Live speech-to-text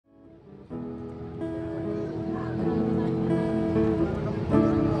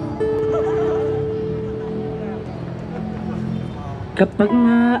Kapag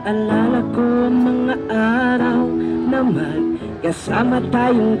naalala ko ang mga araw na magkasama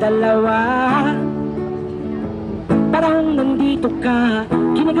tayong dalawa, parang nandito ka,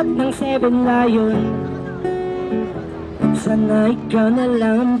 kinagat ng 7 Lion. Sana ikaw na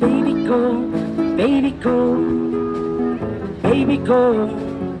lang ang baby ko, baby ko, baby ko.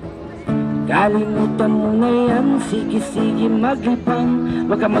 Kalimutan mo na yan, sige-sige maglibang,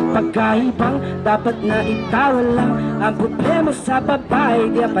 huwag ka magpagkaibang, dapat na itawa lang. Ang problema sa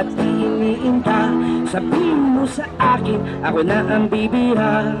babae, di dapat iniinda. Sabihin mo sa akin, ako na ang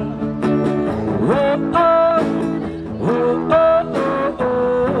bibira. Oh, oh, oh, oh, oh,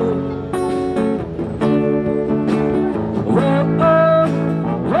 oh. Oh, oh,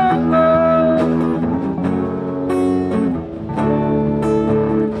 oh, oh.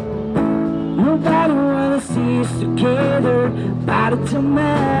 Nobody wanna see us together, but it don't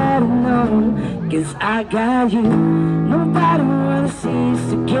matter, no, 'cause I got you. Nobody wanna see us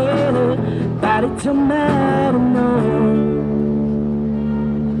together, but it don't matter, no.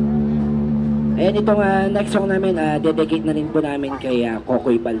 Ayan, itong next song namin, dedicate na rin po namin kay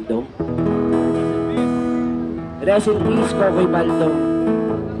Kokoy Baldo. Rest in peace, Kokoy Baldo.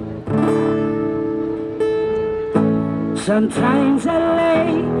 Sometimes I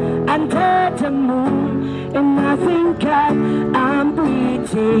lay under the moon and I think I'm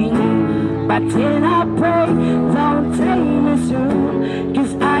breathing, but then I pray, don't take me soon,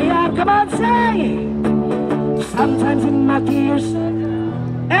 'cause come on, say. Sometimes in my tears,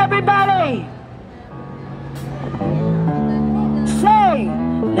 everybody say,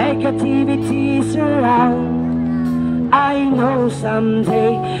 negativity surround. I know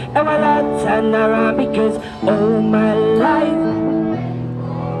someday I will turn around, because all my life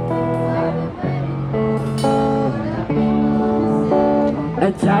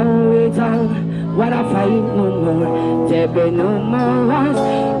and down we down, what I fight no more, there be no more wars,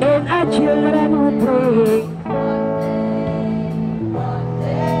 and our children will pray.